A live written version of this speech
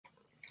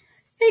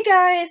Hey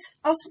guys,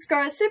 also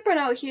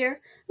scarlet.mroz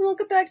here, and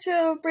welcome back to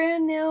a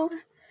brand new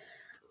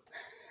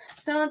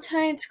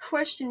Valentine's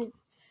question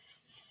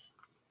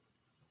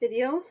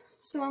video.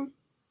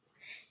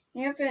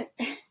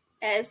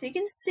 As you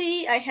can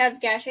see, I have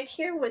Gadget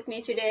here with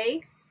me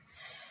today,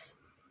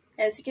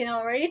 as you can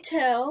already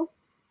tell.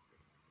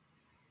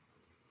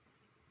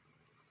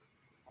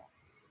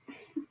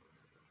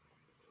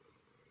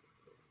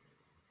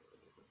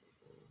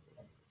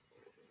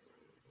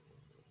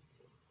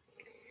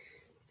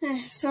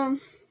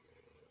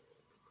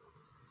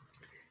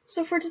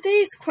 So for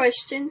today's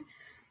question,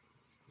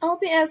 I'll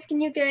be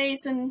asking you guys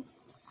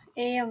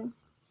a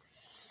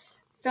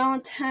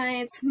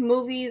Valentine's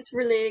movies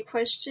related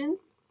question.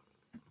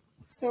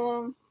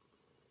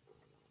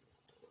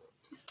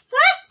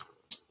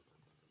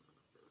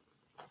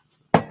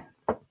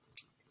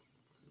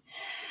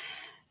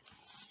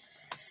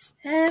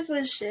 That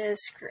was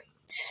just great.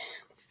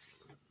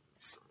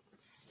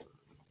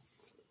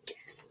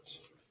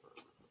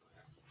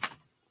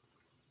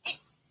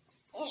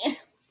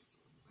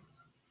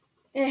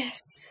 Yes.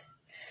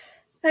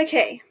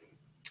 Okay.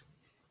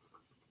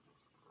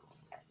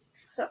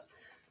 So,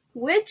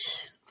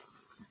 which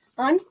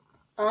on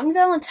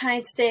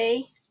Valentine's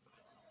Day,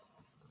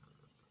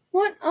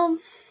 what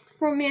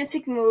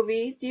romantic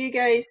movie do you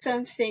guys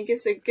think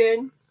is a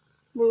good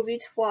movie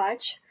to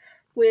watch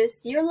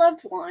with your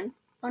loved one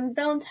on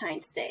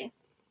Valentine's Day?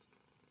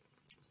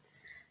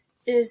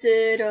 Is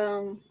it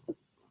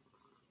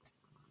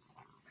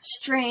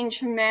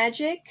Strange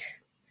Magic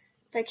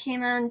that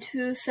came out in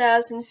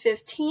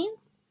 2015,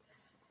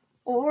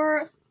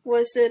 or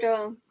is it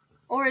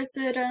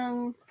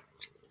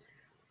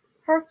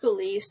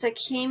Hercules that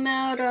came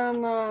out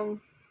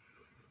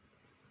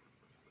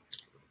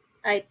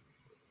I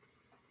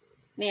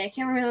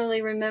can't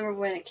really remember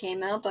when it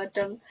came out, but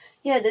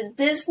yeah, the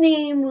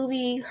Disney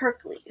movie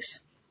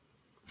Hercules.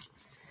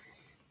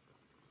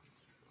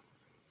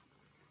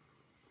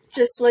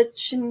 Just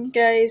let you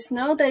guys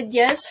know that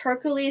yes,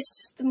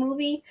 Hercules, the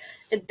movie,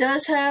 it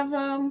does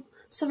have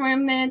some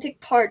romantic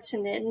parts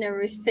in it and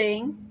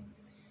everything,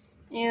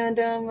 and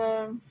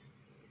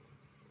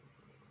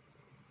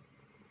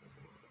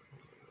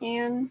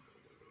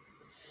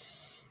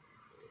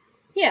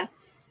yeah.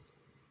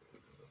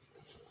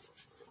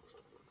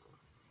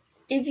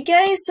 If you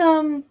guys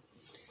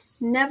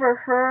never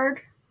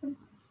heard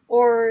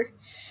or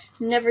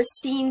never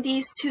seen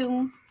these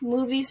two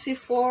movies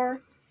before,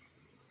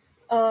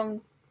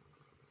 then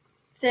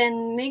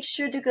make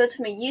sure to go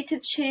to my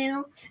YouTube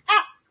channel.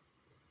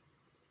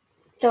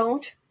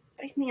 Don't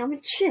bite me on the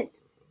chin.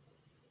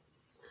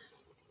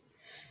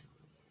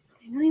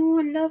 I know you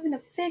want love and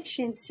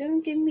affection, so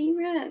don't get me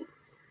wrong.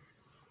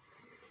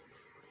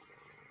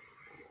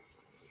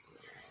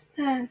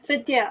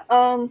 But yeah,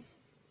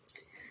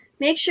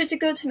 make sure to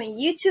go to my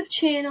YouTube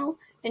channel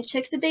and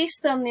check today's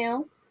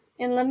thumbnail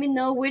and let me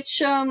know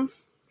which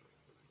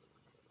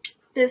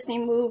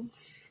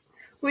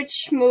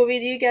which movie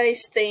do you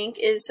guys think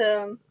is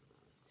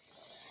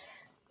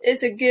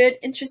a good,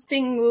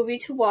 interesting movie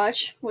to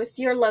watch with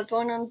your loved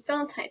one on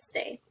Valentine's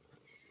Day.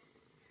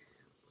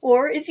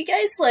 Or if you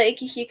guys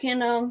like, you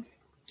can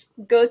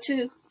go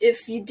to,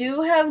 if you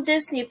do have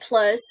Disney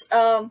Plus,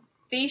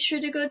 be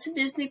sure to go to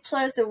Disney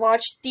Plus and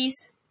watch these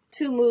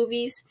two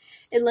movies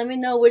and let me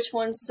know which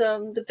one's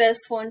the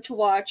best one to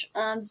watch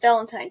on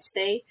Valentine's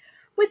Day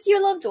with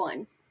your loved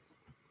one.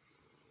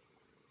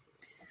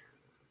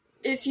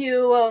 If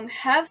you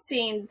have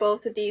seen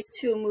both of these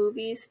two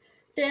movies,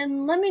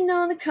 then let me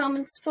know in the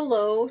comments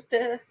below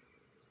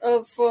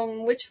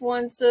which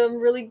one's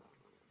really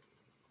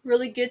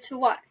good to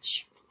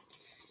watch.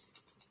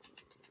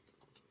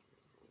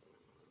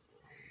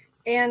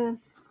 And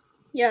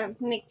yeah,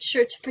 make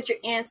sure to put your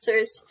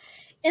answers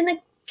in the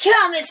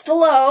comments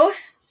below.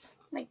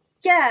 My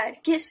God,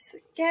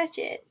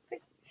 Gadget.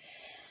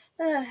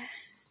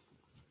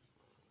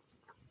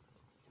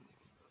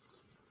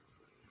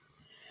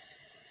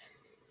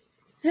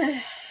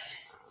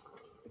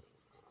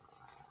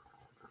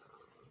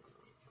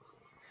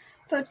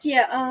 But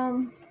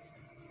yeah,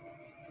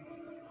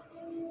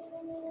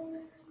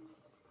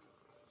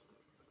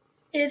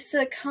 if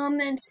the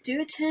comments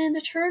do tend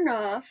to turn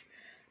off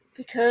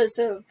because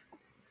of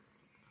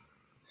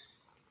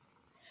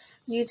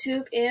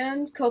YouTube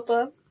and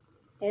Copa,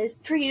 as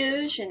per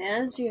usual and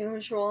as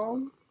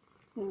usual,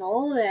 and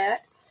all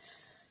that,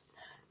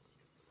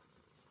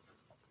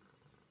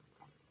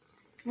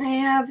 I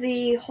have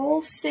the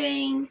whole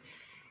thing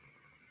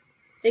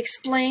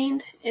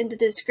explained in the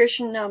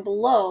description down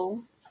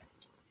below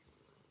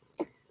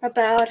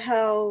about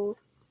how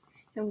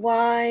and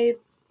why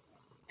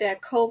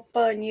that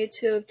Copa and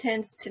YouTube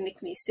tends to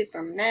make me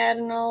super mad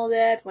and all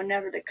that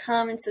whenever the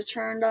comments are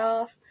turned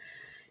off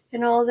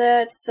and all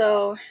that.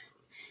 So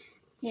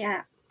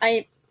yeah,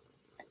 I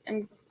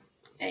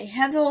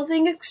have the whole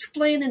thing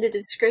explained in the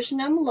description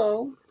down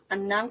below.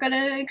 I'm not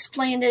gonna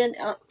explain it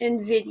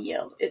in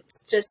video.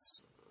 It's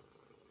just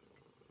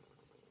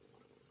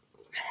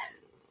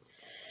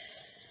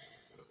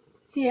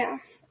yeah,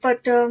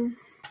 but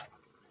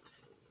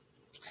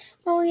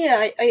Oh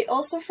yeah, I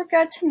also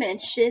forgot to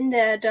mention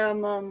that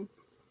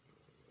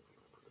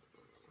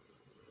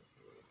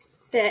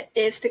that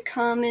if the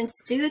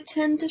comments do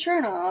tend to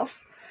turn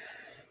off,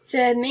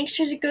 then make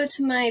sure to go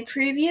to my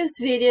previous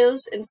videos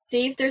and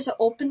see if there's an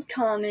open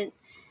comment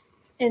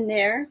in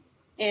there.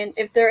 And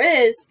if there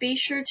is, be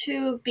sure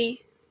to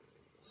be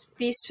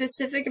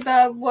specific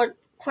about what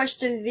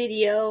question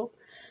video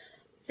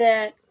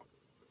that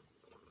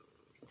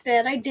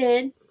I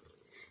did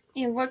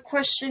and what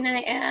question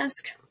I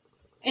asked.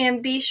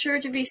 And be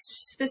sure to be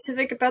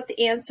specific about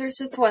the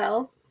answers as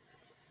well.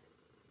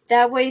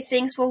 That way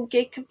things won't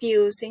get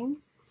confusing.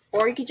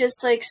 Or you could just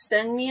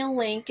send me a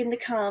link in the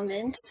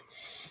comments.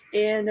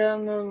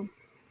 And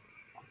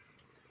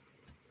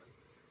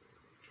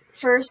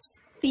first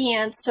the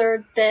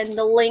answer, then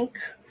the link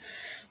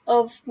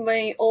of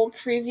my old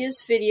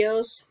previous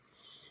videos.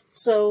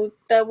 So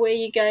that way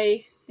you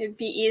guys, it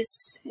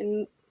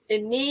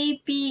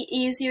may be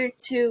easier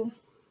to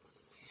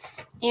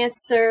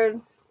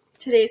answer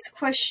today's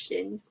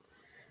question.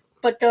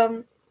 But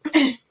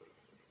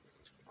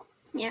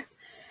yeah.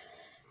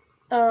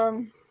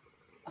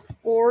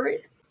 Or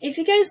if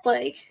you guys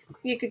like,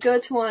 you could go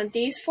to one of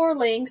these 4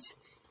 links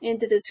in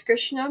the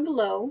description down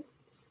below.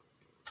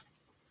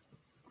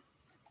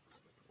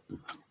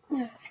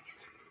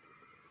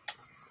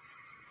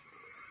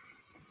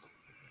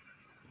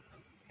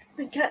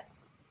 I got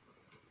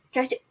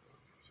it.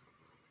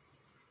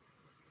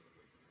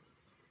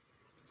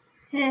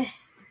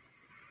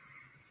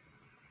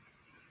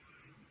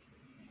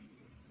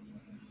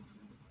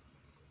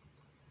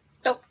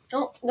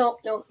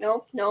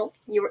 No.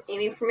 You were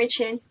aiming for my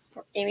chin.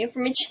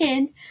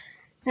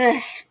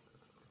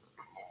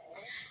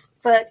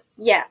 But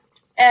yeah,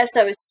 as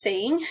I was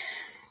saying,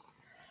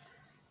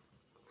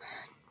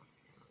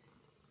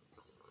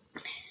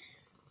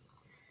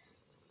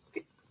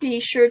 be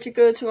sure to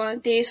go to one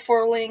of these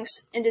 4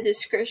 links in the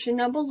description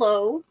down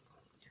below,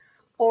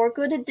 or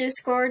go to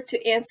Discord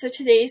to answer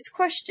today's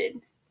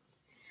question.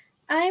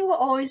 I will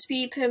always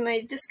be putting my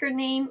Discord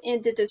name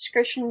in the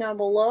description down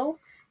below,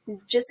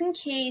 just in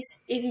case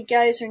if you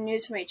guys are new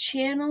to my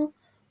channel,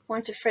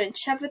 want to friend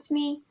chat with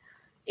me,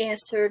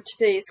 answer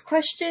today's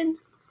question,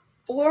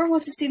 or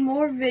want to see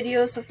more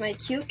videos of my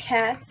cute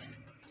cats.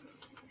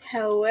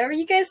 However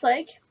you guys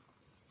like.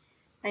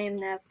 I am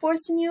not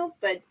forcing you,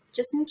 but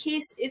just in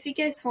case if you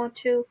guys want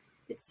to,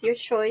 it's your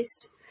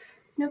choice.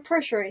 No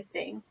pressure or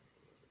anything.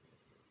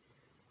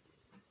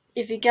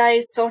 If you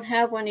guys don't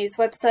have one of these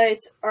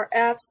websites or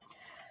apps,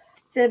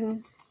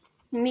 then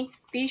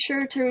be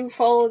sure to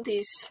follow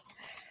these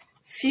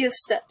few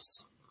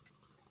steps.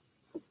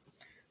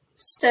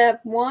 Step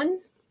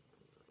 1,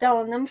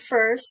 download them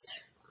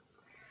first.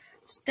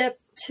 Step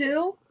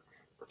 2,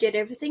 get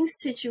everything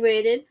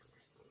situated,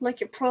 like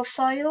your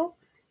profile,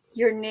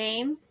 your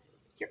name,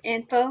 your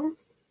info,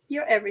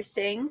 your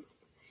everything.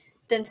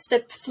 Then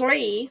step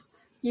 3,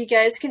 you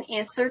guys can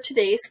answer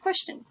today's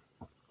question.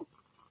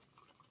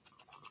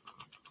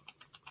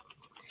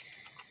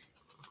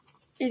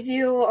 If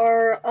you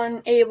are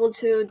unable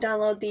to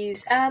download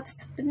these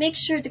apps, then make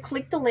sure to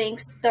click the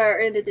links that are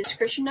in the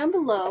description down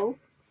below.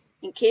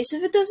 In case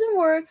if it doesn't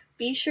work,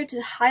 be sure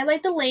to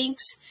highlight the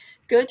links,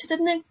 go to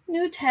the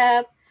new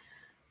tab,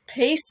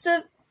 paste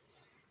the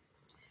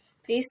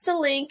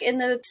link in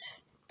the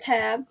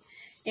tab,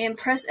 and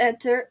press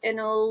enter, and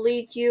it'll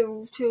lead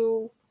you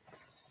to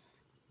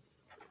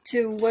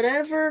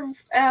whatever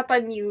app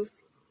that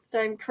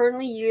I'm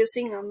currently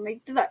using on my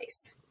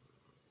device.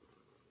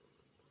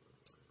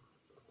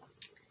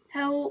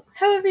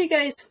 However you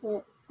guys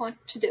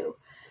want to do.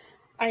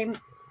 I'm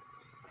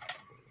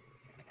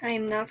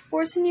not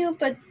forcing you,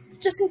 but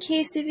just in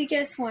case if you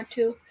guys want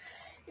to,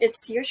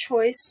 it's your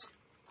choice.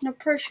 No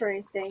pressure or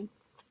anything.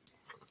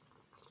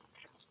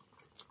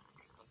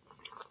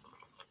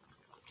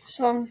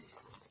 So,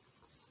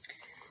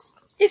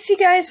 if you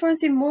guys want to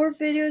see more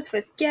videos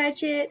with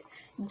Gadget,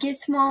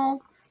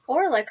 Gizmo,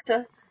 or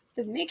Alexa,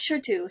 then make sure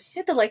to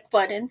hit the like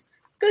button,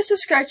 go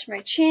subscribe to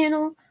my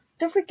channel,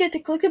 don't forget to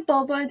click the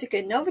bell button to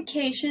get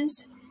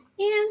notifications,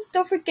 and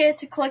don't forget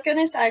to click on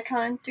this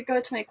icon to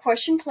go to my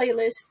question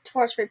playlist to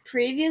watch my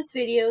previous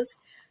videos,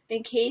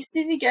 in case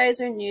if you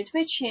guys are new to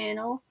my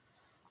channel,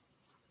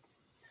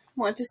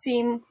 want to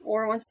see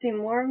more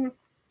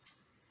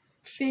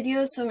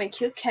videos of my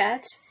cute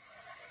cats,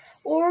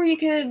 or you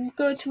could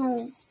go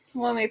to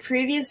one of my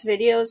previous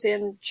videos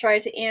and try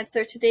to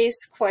answer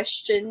today's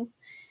question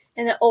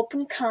in an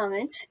open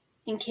comment,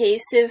 in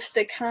case if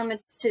the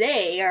comments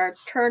today are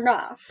turned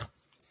off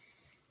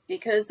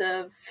because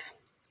of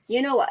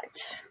you know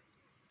what.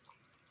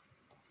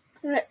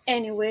 But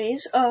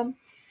anyways,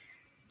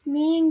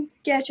 me and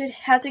Gadget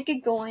have to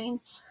get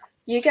going.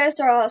 You guys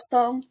are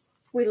awesome.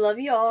 We love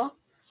you all,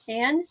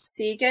 and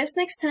see you guys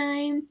next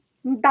time.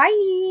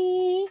 Bye!